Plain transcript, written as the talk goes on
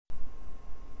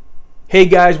Hey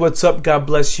guys, what's up? God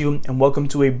bless you, and welcome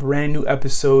to a brand new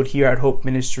episode here at Hope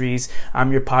Ministries.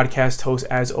 I'm your podcast host,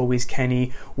 as always,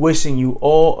 Kenny, wishing you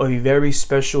all a very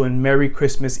special and Merry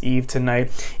Christmas Eve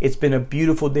tonight. It's been a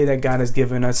beautiful day that God has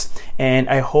given us, and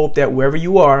I hope that wherever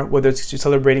you are, whether it's you're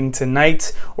celebrating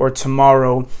tonight or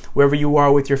tomorrow, wherever you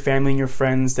are with your family and your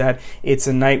friends, that it's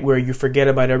a night where you forget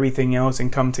about everything else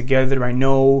and come together. I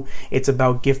know it's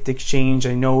about gift exchange.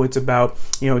 I know it's about,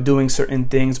 doing certain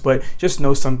things, but just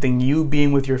know something. You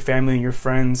being with your family and your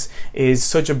friends is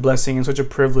such a blessing and such a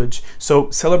privilege.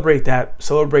 So celebrate that.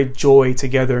 Celebrate joy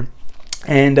together.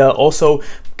 And also,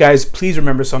 guys, please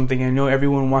remember something. I know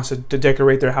everyone wants to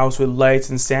decorate their house with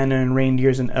lights and Santa and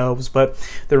reindeers and elves, but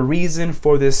the reason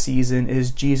for this season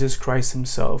is Jesus Christ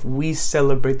himself. We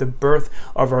celebrate the birth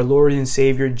of our Lord and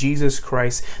Savior, Jesus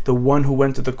Christ, the one who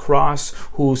went to the cross,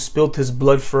 who spilled his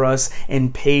blood for us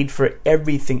and paid for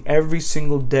everything, every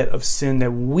single debt of sin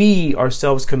that we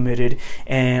ourselves committed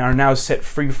and are now set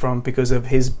free from because of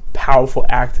his powerful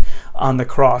act on the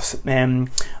cross. And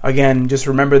again, just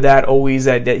remember that always,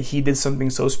 that he did something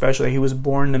so special, that he was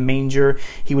born in the manger.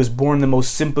 He was born in the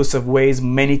most simplest of ways.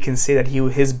 Many can say that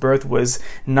his birth was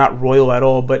not royal at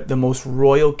all, but the most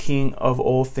royal King of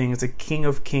all things, the King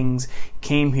of Kings,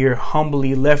 came here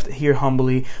humbly, left here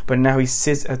humbly, but now he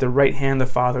sits at the right hand of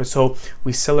the Father. So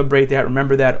we celebrate that.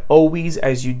 Remember that always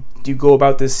as you go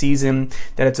about this season,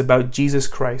 that it's about Jesus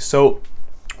Christ. So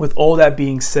with all that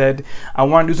being said, I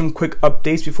want to do some quick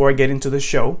updates before I get into the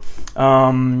show.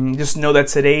 Just know that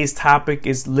today's topic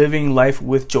is living life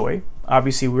with joy.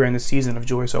 Obviously, we're in the season of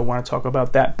joy, so I want to talk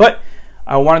about that. But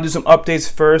I want to do some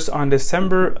updates first. On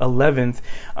December 11th,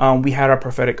 we had our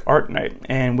prophetic art night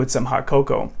and with some hot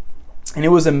cocoa. And it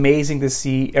was amazing to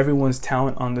see everyone's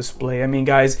talent on display. I mean,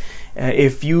 guys,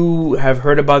 if you have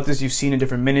heard about this, you've seen a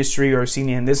different ministry or seen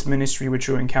it in this ministry with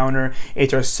True Encounter.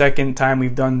 It's our second time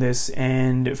we've done this.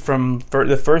 And from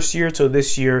the first year to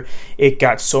this year, it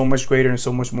got so much greater and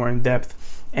so much more in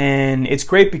depth. And it's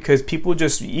great because people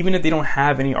just, even if they don't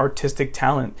have any artistic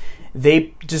talent,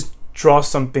 they just draw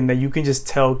something that you can just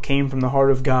tell came from the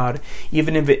heart of God.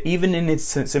 Even in its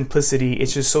simplicity,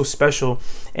 it's just so special.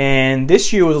 And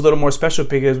this year was a little more special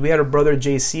because we had a brother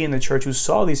JC in the church who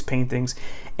saw these paintings,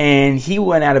 and he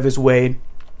went out of his way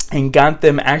and got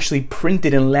them actually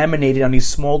printed and laminated on these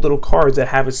small little cards that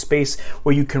have a space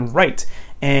where you can write.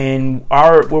 And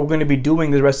what we're going to be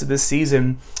doing the rest of this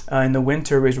season in the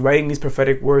winter is writing these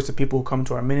prophetic words to people who come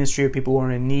to our ministry, or people who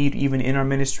are in need, even in our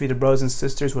ministry, the brothers and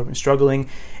sisters who have been struggling,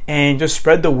 and just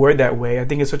spread the word that way. I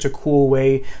think it's such a cool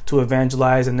way to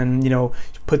evangelize, and then,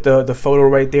 put the photo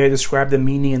right there, describe the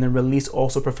meaning, and then release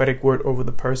also prophetic word over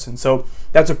the person. So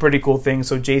that's a pretty cool thing.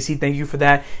 So JC, thank you for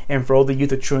that. And for all the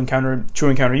youth of True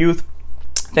Encounter Youth,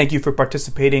 thank you for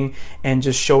participating and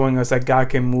just showing us that God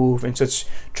can move in such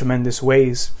tremendous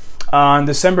ways. On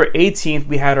December 18th,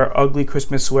 we had our ugly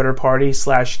Christmas sweater party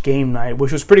 / game night,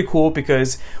 which was pretty cool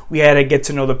because we had a get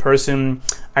to know the person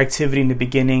activity in the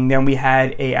beginning. Then we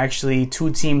had actually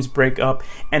 2 teams break up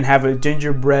and have a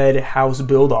gingerbread house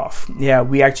build off. Yeah,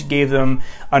 we actually gave them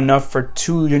enough for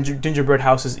 2 gingerbread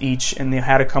houses each, and they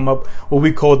had to come up what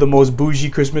we called the most bougie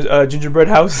Christmas gingerbread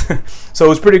house. So it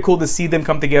was pretty cool to see them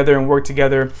come together and work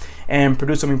together and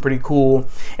produce something pretty cool.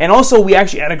 And also, we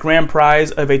actually had a grand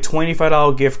prize of a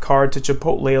 $25 gift card to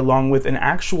Chipotle, along with an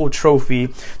actual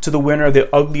trophy to the winner of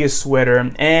the ugliest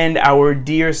sweater, and our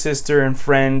dear sister and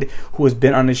friend who has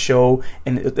been on the show,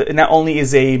 and not only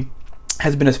has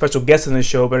been a special guest on the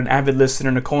show, but an avid listener,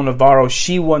 Nicole Navarro.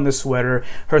 She won the sweater.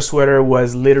 Her sweater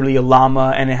was literally a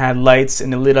llama, and it had lights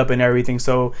and it lit up and everything.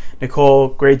 So Nicole,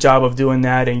 great job of doing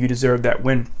that, and you deserve that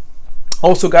win.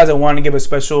 Also, guys, I want to give a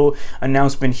special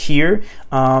announcement here.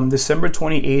 December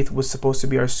 28th was supposed to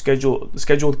be our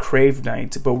scheduled Crave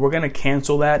night, but we're going to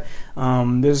cancel that.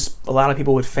 There's a lot of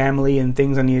people with family and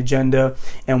things on the agenda,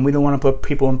 and we don't want to put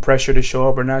people in pressure to show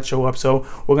up or not show up. So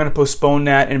we're going to postpone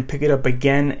that and pick it up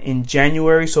again in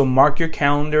January. So mark your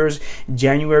calendars.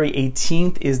 January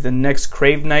 18th is the next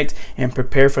Crave night, and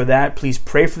prepare for that. Please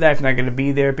pray for that if you're not going to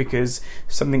be there, because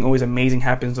something always amazing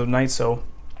happens those nights. So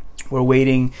we're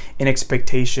waiting in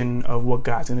expectation of what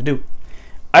God's going to do.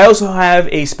 I also have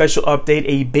a special update,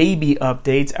 a baby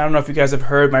update. I don't know if you guys have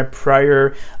heard my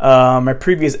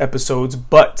previous episodes,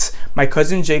 but my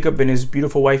cousin Jacob and his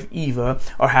beautiful wife Eva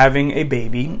are having a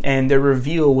baby, and their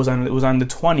reveal was on the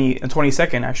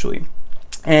 22nd actually.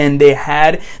 And they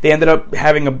ended up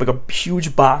having a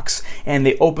huge box, and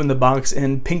they opened the box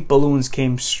and pink balloons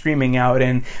came streaming out,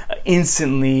 and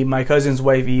instantly my cousin's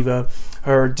wife Eva,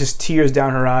 her just tears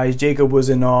down her eyes. Jacob was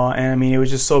in awe, and I mean, it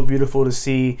was just so beautiful to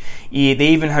see.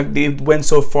 They went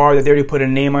so far that they already put a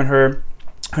name on her.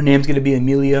 Her name's going to be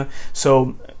Amelia.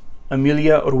 So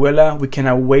Amelia Oruela, we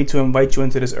cannot wait to invite you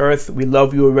into this earth. We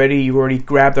love you already. You've already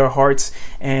grabbed our hearts.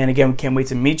 And again, we can't wait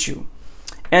to meet you.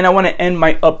 And I want to end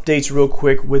my updates real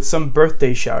quick with some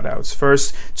birthday shout outs.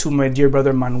 First, to my dear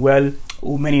brother Manuel,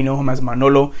 who many know him as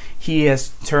Manolo. He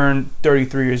has turned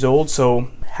 33 years old, so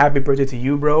happy birthday to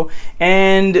you, bro.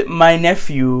 And my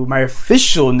nephew, my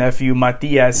official nephew,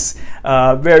 Matias,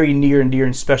 very near and dear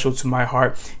and special to my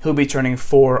heart. He'll be turning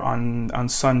 4 on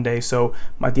Sunday. So,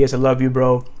 Matias, I love you,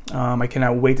 bro. I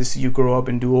cannot wait to see you grow up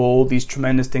and do all these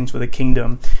tremendous things for the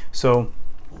kingdom. So,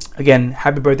 again,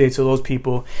 happy birthday to those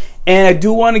people. And I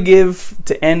do want to give,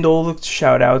 to end all the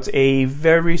shout outs, a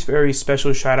very, very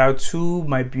special shout out to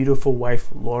my beautiful wife,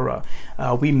 Laura.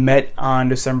 We met on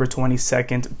December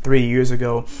 22nd, 3 years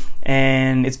ago,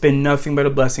 and it's been nothing but a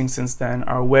blessing since then.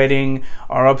 Our wedding,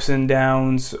 our ups and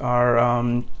downs,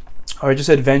 our just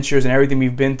adventures and everything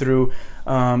we've been through.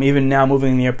 Even now,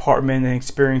 moving in the apartment and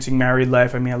experiencing married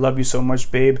life. I mean, I love you so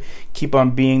much, babe. Keep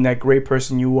on being that great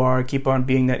person you are. Keep on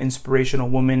being that inspirational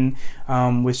woman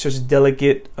with such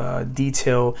delicate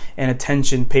detail and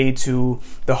attention paid to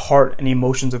the heart and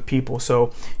emotions of people.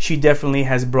 So she definitely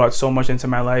has brought so much into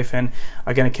my life. And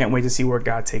again, I can't wait to see where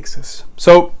God takes us.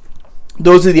 So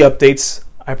those are the updates.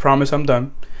 I promise I'm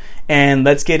done. And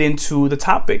let's get into the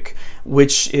topic,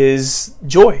 which is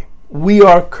joy. We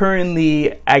are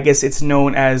currently, I guess it's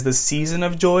known as the season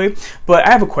of joy, but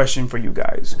I have a question for you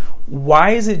guys. Why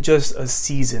is it just a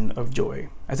season of joy?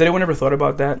 Has anyone ever thought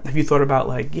about that? Have you thought about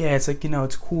it's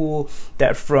it's cool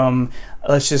that from,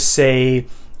 let's just say,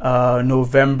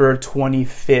 November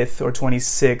 25th or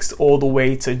 26th all the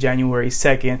way to January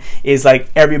 2nd is like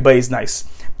everybody's nice.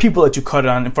 People let you cut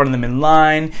on in front of them in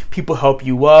line. People help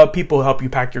you up. People help you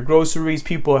pack your groceries.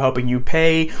 People are helping you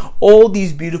pay. All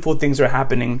these beautiful things are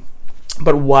happening.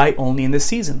 But why only in this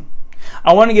season?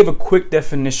 I want to give a quick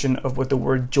definition of what the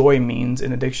word joy means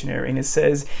in a dictionary. And it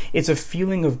says it's a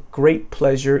feeling of great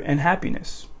pleasure and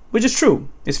happiness, which is true.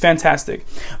 It's fantastic.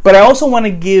 But I also want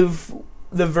to give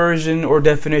the version or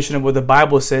definition of what the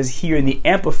Bible says here in the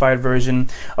Amplified version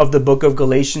of the book of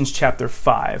Galatians chapter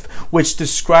 5, which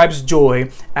describes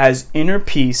joy as inner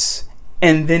peace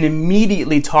and then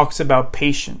immediately talks about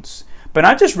patience. But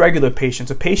not just regular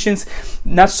patience. A patience,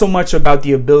 not so much about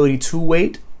the ability to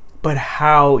wait, but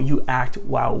how you act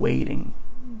while waiting.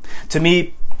 To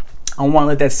me, I want to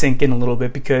let that sink in a little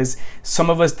bit because some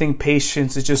of us think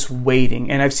patience is just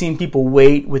waiting. And I've seen people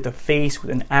wait with a face,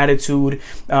 with an attitude,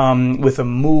 with a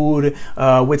mood,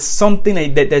 with something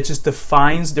that just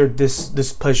defines their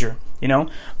displeasure,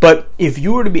 But if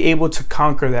you were to be able to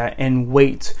conquer that and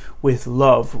wait with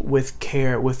love, with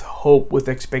care, with hope, with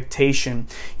expectation,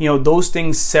 those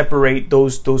things separate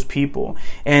those people.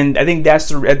 And I think that's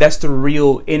the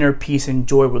real inner peace and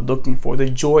joy we're looking for. The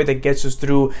joy that gets us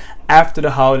through after the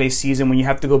holiday season when you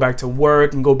have to go back to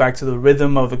work and go back to the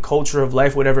rhythm of the culture of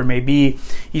life, whatever it may be.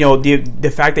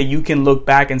 The fact that you can look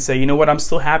back and say, you know what, I'm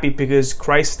still happy because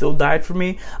Christ still died for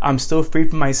me. I'm still free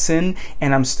from my sin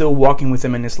and I'm still walking with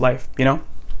him in this life,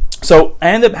 So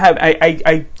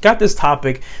I got this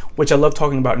topic, which I love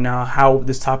talking about now, how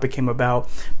this topic came about,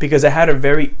 because I had a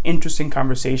very interesting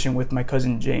conversation with my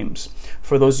cousin James.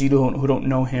 For those of you who don't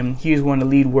know him, he is one of the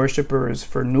lead worshipers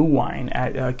for New Wine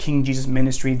at King Jesus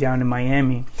Ministry down in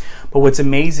Miami. But what's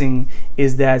amazing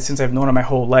is that since I've known him my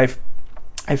whole life,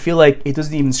 I feel like it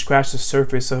doesn't even scratch the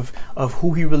surface of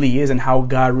who he really is and how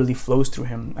God really flows through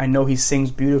him. I know he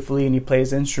sings beautifully and he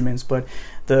plays instruments, but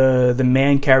the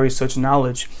man carries such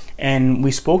knowledge. And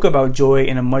we spoke about joy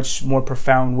in a much more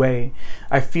profound way.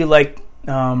 I feel like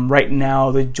right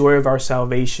now, the joy of our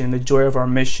salvation, the joy of our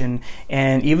mission,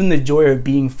 and even the joy of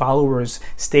being followers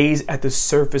stays at the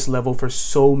surface level for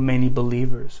so many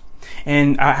believers.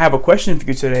 And I have a question for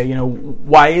you today.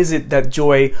 Why is it that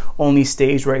joy only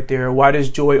stays right there? Why does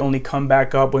joy only come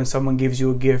back up when someone gives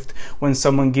you a gift, when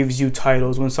someone gives you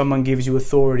titles, when someone gives you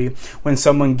authority, when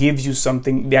someone gives you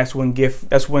something? That's when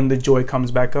the joy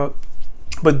comes back up.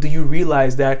 But do you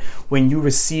realize that when you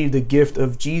receive the gift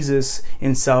of Jesus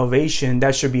in salvation,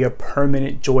 that should be a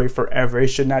permanent joy forever? It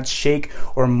should not shake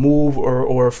or move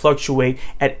or fluctuate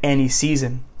at any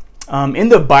season. In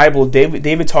the Bible,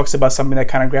 David talks about something that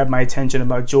kind of grabbed my attention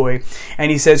about joy.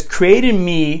 And he says, "Create in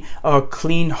me a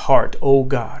clean heart, O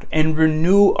God, and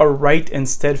renew a right and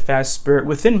steadfast spirit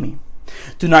within me.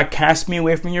 Do not cast me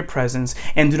away from your presence,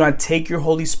 and do not take your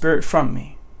Holy Spirit from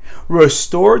me.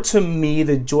 Restore to me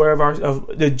the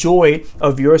joy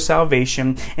of your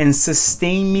salvation, and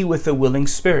sustain me with a willing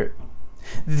spirit.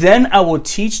 Then I will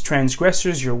teach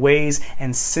transgressors your ways,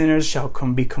 and sinners shall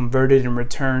be converted and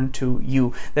return to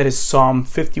you. That is Psalm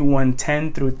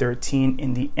 51:10 through 13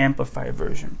 in the Amplified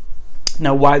version.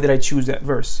 Now, why did I choose that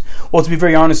verse? Well, to be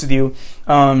very honest with you,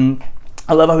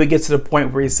 I love how he gets to the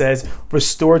point where he says,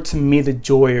 restore to me the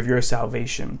joy of your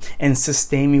salvation and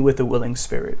sustain me with a willing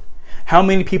spirit. How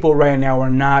many people right now are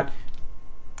not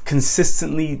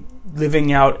consistently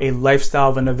living out a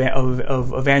lifestyle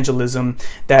of evangelism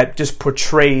that just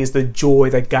portrays the joy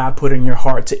that God put in your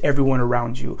heart to everyone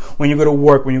around you? When you go to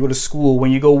work, when you go to school,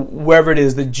 when you go wherever it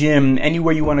is, the gym,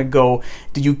 anywhere you want to go,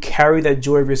 do you carry that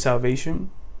joy of your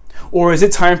salvation? Or is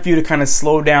it time for you to kind of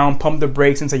slow down, pump the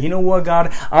brakes, and say, you know what,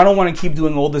 God, I don't want to keep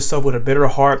doing all this stuff with a bitter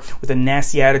heart, with a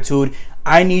nasty attitude.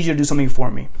 I need you to do something for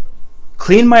me.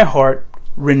 Clean my heart,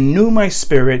 renew my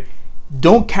spirit,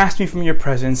 don't cast me from your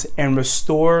presence, and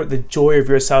restore the joy of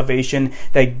your salvation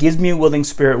that gives me a willing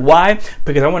spirit. Why?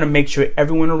 Because I want to make sure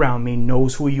everyone around me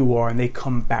knows who you are and they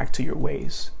come back to your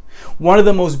ways. One of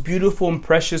the most beautiful and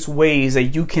precious ways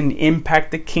that you can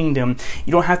impact the kingdom,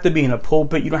 you don't have to be in a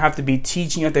pulpit, you don't have to be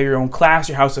teaching at your own class,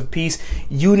 your house of peace.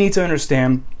 You need to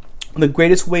understand the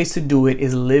greatest ways to do it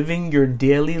is living your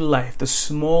daily life, the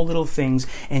small little things,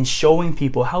 and showing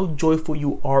people how joyful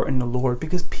you are in the Lord.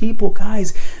 Because people,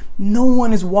 guys, no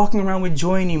one is walking around with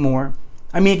joy anymore.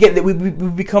 I mean, again,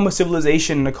 we've become a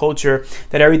civilization and a culture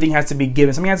that everything has to be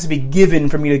given. Something has to be given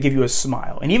for me to give you a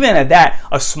smile. And even at that,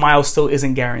 a smile still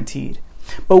isn't guaranteed.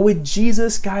 But with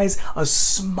Jesus, guys, a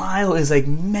smile is like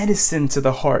medicine to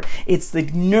the heart. It's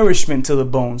like nourishment to the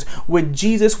bones. With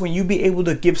Jesus, when you be able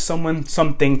to give someone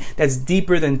something that's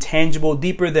deeper than tangible,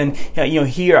 deeper than,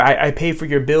 here, I pay for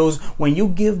your bills. When you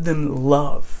give them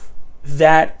love,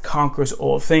 that conquers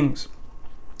all things.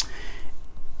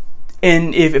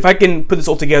 And if I can put this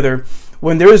all together,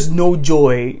 when there is no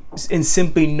joy in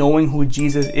simply knowing who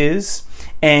Jesus is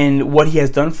and what he has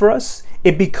done for us,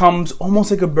 it becomes almost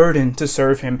like a burden to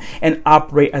serve him and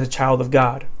operate as a child of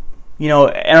God. I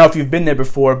don't know if you've been there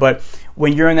before, but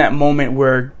when you're in that moment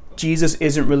where Jesus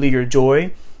isn't really your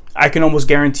joy, I can almost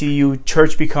guarantee you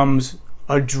church becomes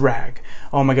a drag.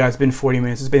 Oh my God, it's been 40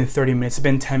 minutes, it's been 30 minutes, it's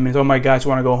been 10 minutes. Oh my God, I just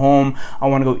want to go home. I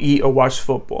want to go eat or watch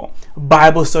football.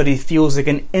 Bible study feels like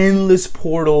an endless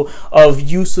portal of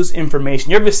useless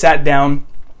information. You ever sat down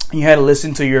and you had to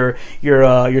listen to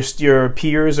your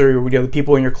peers or the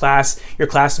people in your class, your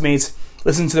classmates,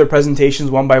 listen to their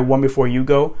presentations one by one before you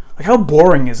go? Like, how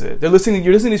boring is it? You're listening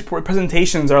to these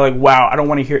presentations are like, wow, I don't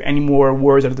want to hear any more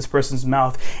words out of this person's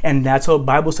mouth. And that's how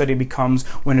Bible study becomes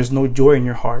when there's no joy in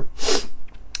your heart.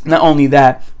 Not only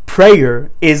that, prayer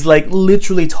is like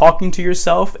literally talking to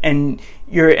yourself, and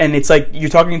it's like you're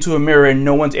talking to a mirror and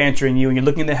no one's answering you, and you're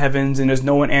looking at the heavens and there's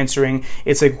no one answering.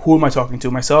 It's like, who am I talking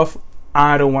to? Myself?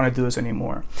 I don't want to do this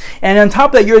anymore. And on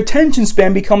top of that, your attention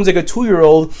span becomes like a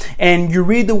 2-year-old, and you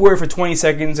read the word for 20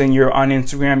 seconds and you're on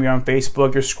Instagram, you're on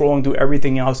Facebook, you're scrolling through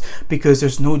everything else because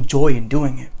there's no joy in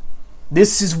doing it.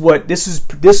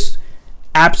 This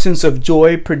absence of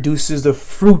joy produces the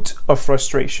fruit of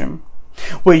frustration.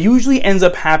 What usually ends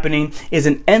up happening is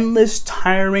an endless,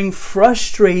 tiring,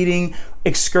 frustrating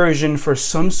excursion for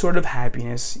some sort of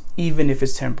happiness, even if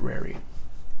it's temporary.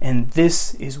 And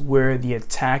this is where the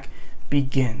attack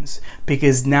begins,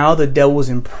 because now the devil is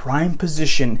in prime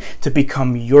position to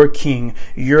become your king,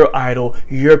 your idol,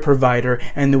 your provider,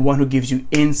 and the one who gives you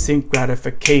instant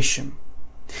gratification.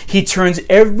 He turns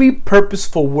every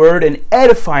purposeful word and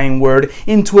edifying word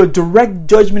into a direct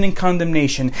judgment and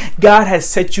condemnation. God has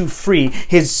set you free.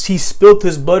 He spilled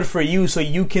his blood for you so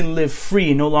you can live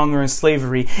free, no longer in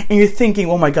slavery. And you're thinking,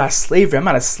 oh my God, slavery. I'm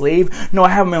not a slave. No, I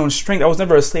have my own strength. I was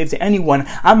never a slave to anyone.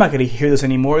 I'm not going to hear this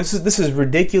anymore. This is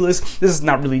ridiculous. This is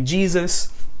not really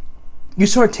Jesus. You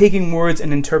start taking words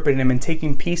and interpreting them and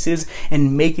taking pieces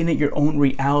and making it your own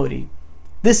reality.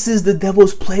 This is the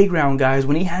devil's playground, guys.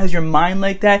 When he has your mind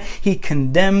like that, he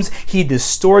condemns, he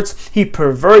distorts, he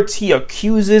perverts, he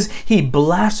accuses, he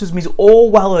blasphemes, all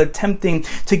while attempting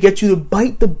to get you to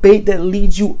bite the bait that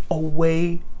leads you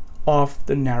away off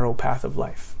the narrow path of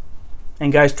life.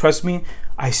 And guys, trust me,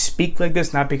 I speak like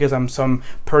this not because I'm some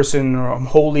person or I'm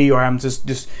holy or I'm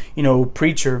just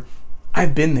preacher.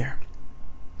 I've been there.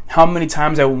 How many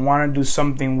times I want to do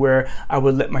something where I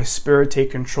would let my spirit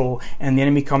take control, and the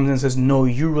enemy comes in and says, no,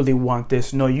 you really want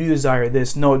this. No, you desire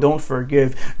this. No, don't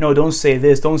forgive. No, don't say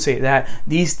this. Don't say that.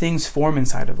 These things form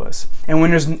inside of us. And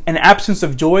when there's an absence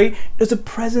of joy, there's a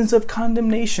presence of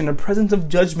condemnation, a presence of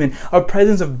judgment, a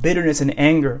presence of bitterness and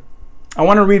anger. I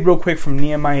want to read real quick from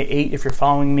Nehemiah 8. If you're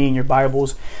following me in your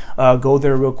Bibles, go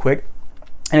there real quick.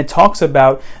 And it talks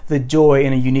about the joy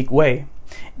in a unique way,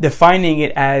 defining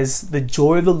it as the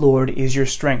joy of the Lord is your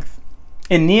strength.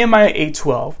 In Nehemiah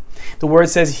 8:12, the word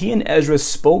says, he and Ezra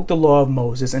spoke the law of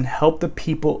Moses and helped the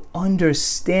people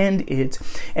understand it.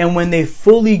 And when they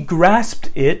fully grasped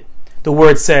it, the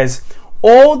word says,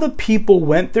 all the people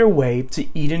went their way to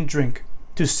eat and drink,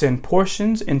 to send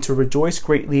portions and to rejoice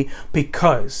greatly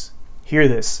because, hear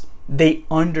this, they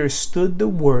understood the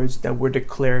words that were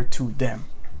declared to them.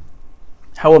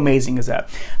 How amazing is that?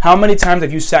 How many times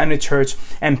have you sat in a church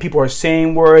and people are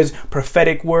saying words,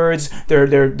 prophetic words,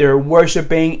 they're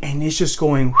worshiping, and it's just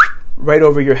going right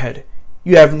over your head.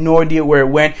 You have no idea where it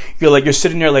went. You're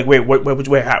sitting there like, wait, what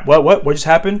just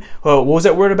happened? What was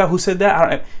that word about? Who said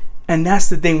that? And that's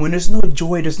the thing. When there's no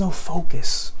joy, there's no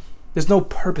focus. There's no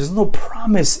purpose. There's no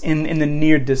promise in the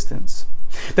near distance.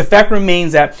 The fact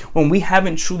remains that when we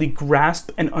haven't truly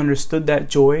grasped and understood that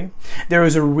joy, there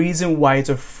is a reason why it's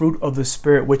a fruit of the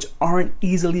Spirit, which aren't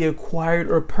easily acquired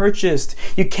or purchased.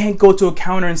 You can't go to a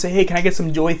counter and say, hey, can I get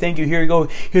some joy? Thank you. Here you go.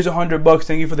 Here's $100.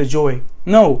 Thank you for the joy.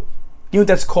 No. You know what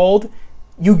that's called?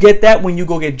 You get that when you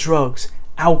go get drugs,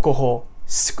 alcohol,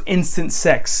 instant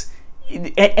sex.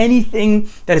 Anything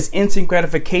that is instant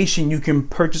gratification you can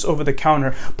purchase over the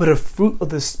counter, but a fruit of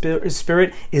the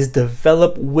Spirit is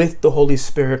developed with the Holy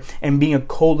Spirit and being a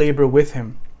co-laborer with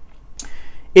Him.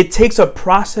 It takes a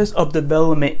process of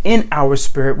development in our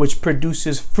spirit which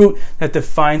produces fruit that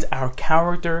defines our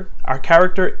character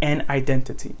and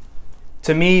identity.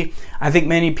 To me, I think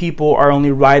many people are only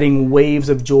riding waves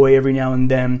of joy every now and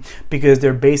then because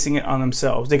they're basing it on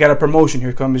themselves. They got a promotion,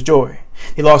 here comes joy.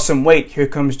 They lost some weight, here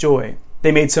comes joy.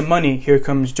 They made some money, here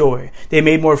comes joy. They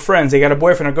made more friends, they got a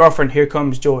boyfriend or girlfriend, here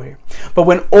comes joy. But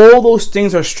when all those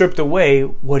things are stripped away,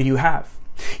 what do you have?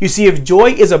 You see, if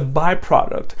joy is a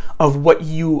byproduct of what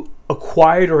you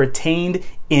acquired or attained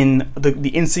in the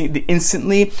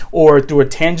instantly or through a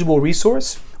tangible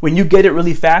resource, when you get it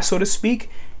really fast, so to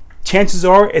speak, chances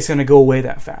are it's going to go away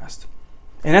that fast.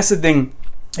 And that's the thing.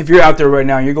 If you're out there right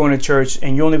now, you're going to church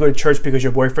and you only go to church because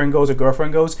your boyfriend goes or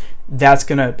girlfriend goes, that's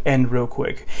going to end real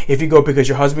quick. If you go because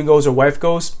your husband goes or wife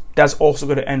goes, that's also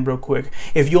going to end real quick.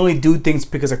 If you only do things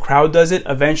because a crowd does it,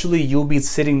 eventually you'll be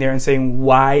sitting there and saying,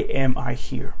 why am I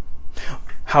here?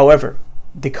 However,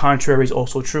 the contrary is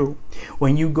also true.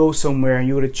 When you go somewhere and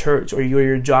you go to church or you go to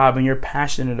your job and you're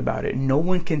passionate about it, no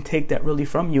one can take that really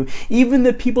from you. Even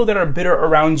the people that are bitter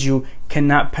around you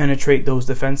cannot penetrate those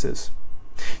defenses.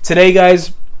 Today,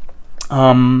 guys,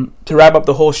 to wrap up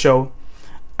the whole show,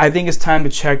 I think it's time to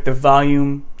check the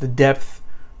volume, the depth,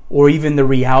 or even the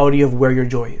reality of where your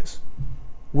joy is.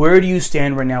 Where do you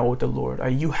stand right now with the Lord? Are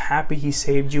you happy He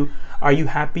saved you? Are you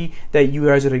happy that you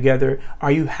guys are together?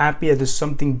 Are you happy that there's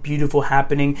something beautiful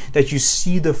happening, that you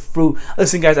see the fruit?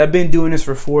 Listen, guys, I've been doing this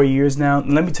for 4 years now.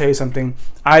 And let me tell you something.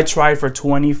 I tried for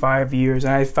 25 years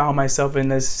and I found myself in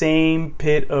the same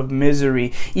pit of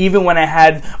misery. Even when I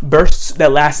had bursts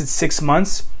that lasted 6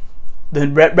 months, the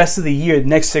rest of the year, the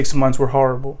next 6 months were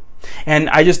horrible. And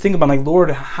I just think about, like,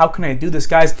 Lord, how can I do this?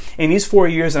 Guys, in these 4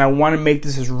 years, and I want to make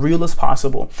this as real as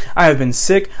possible, I have been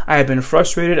sick, I have been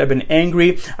frustrated, I've been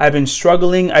angry, I've been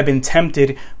struggling, I've been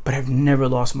tempted, but I've never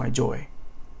lost my joy.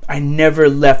 I never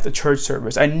left a church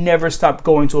service. I never stopped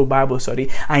going to a Bible study.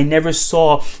 I never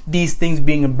saw these things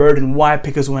being a burden. Why?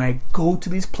 Because when I go to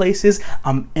these places,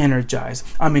 I'm energized.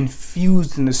 I'm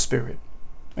infused in the Spirit.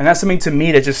 And that's something to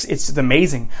me that it's just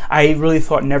amazing. I really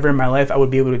thought never in my life I would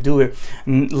be able to do it,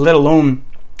 let alone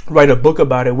write a book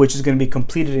about it, which is going to be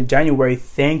completed in January,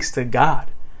 thanks to God.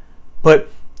 But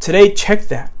today, check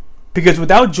that. Because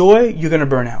without joy, you're going to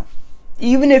burn out.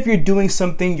 Even if you're doing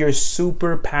something you're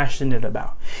super passionate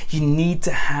about, you need to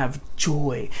have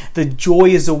joy. The joy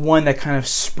is the one that kind of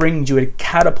springs you. It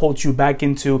catapults you back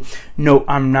into, no,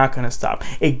 I'm not going to stop.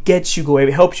 It gets you going.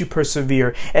 It helps you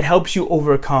persevere. It helps you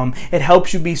overcome. It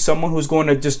helps you be someone who's going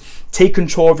to just take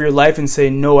control of your life and say,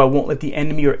 no, I won't let the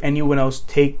enemy or anyone else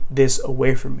take this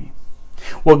away from me.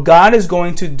 What God is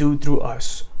going to do through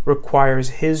us requires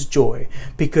His joy,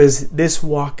 because this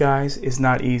walk, guys, is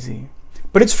not easy.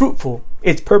 But it's fruitful,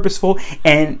 it's purposeful,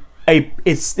 and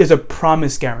there's a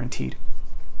promise guaranteed.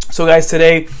 So, guys,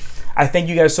 today, I thank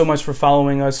you guys so much for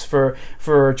following us, for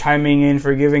chiming in,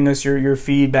 for giving us your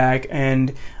feedback.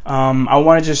 And I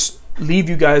want to just leave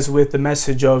you guys with the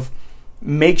message of,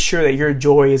 make sure that your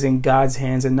joy is in God's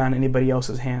hands and not anybody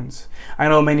else's hands. I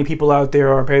know many people out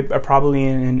there are probably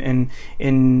in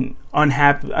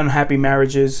unhappy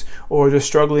marriages, or they're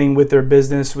struggling with their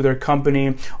business, with their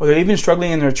company, or they're even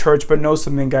struggling in their church. But know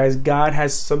something, guys, God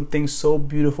has something so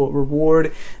beautiful, a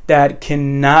reward that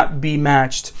cannot be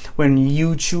matched when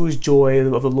you choose joy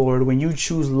of the Lord, when you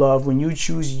choose love, when you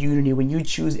choose unity, when you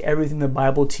choose everything the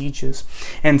Bible teaches.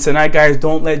 And tonight, guys,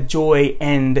 don't let joy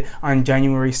end on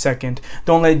January 2nd.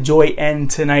 Don't let joy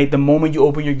end tonight. The moment you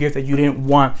open your gift that you didn't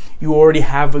want, you already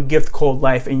have a gift called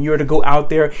life, and you're to go out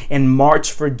there and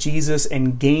march for Jesus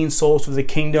and gain souls for the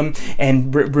kingdom,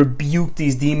 and rebuke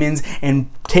these demons and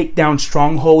take down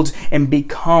strongholds and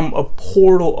become a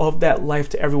portal of that life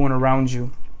to everyone around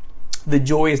you. The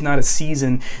joy is not a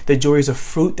season. The joy is a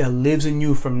fruit that lives in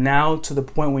you from now to the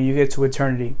point when you get to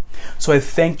eternity. So I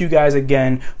thank you guys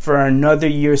again for another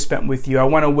year spent with you. I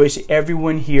want to wish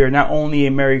everyone here not only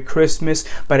a Merry Christmas,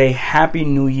 but a Happy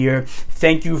New Year.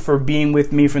 Thank you for being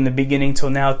with me from the beginning till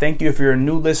now. Thank you if you're a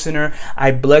new listener.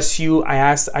 I bless you.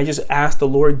 I just asked the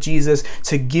Lord Jesus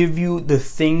to give you the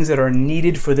things that are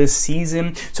needed for this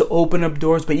season, to open up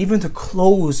doors, but even to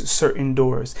close certain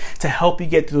doors, to help you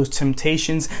get through those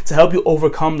temptations, to help you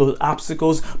overcome those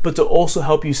obstacles, but to also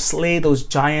help you slay those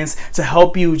giants, to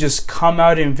help you just come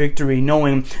out in victory,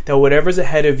 knowing that whatever's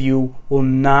ahead of you will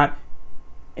not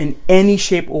in any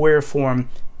shape or way or form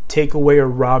take away or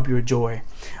rob your joy.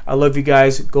 I love you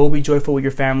guys. Go be joyful with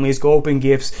your families. Go open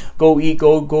gifts. Go eat.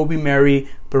 Go be merry.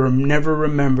 But never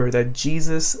remember that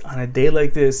Jesus, on a day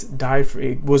like this,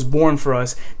 was born for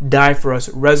us, died for us,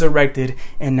 resurrected,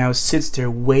 and now sits there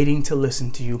waiting to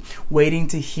listen to you, waiting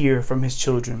to hear from his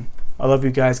children. I love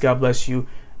you guys. God bless you.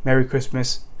 Merry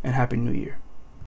Christmas and Happy New Year.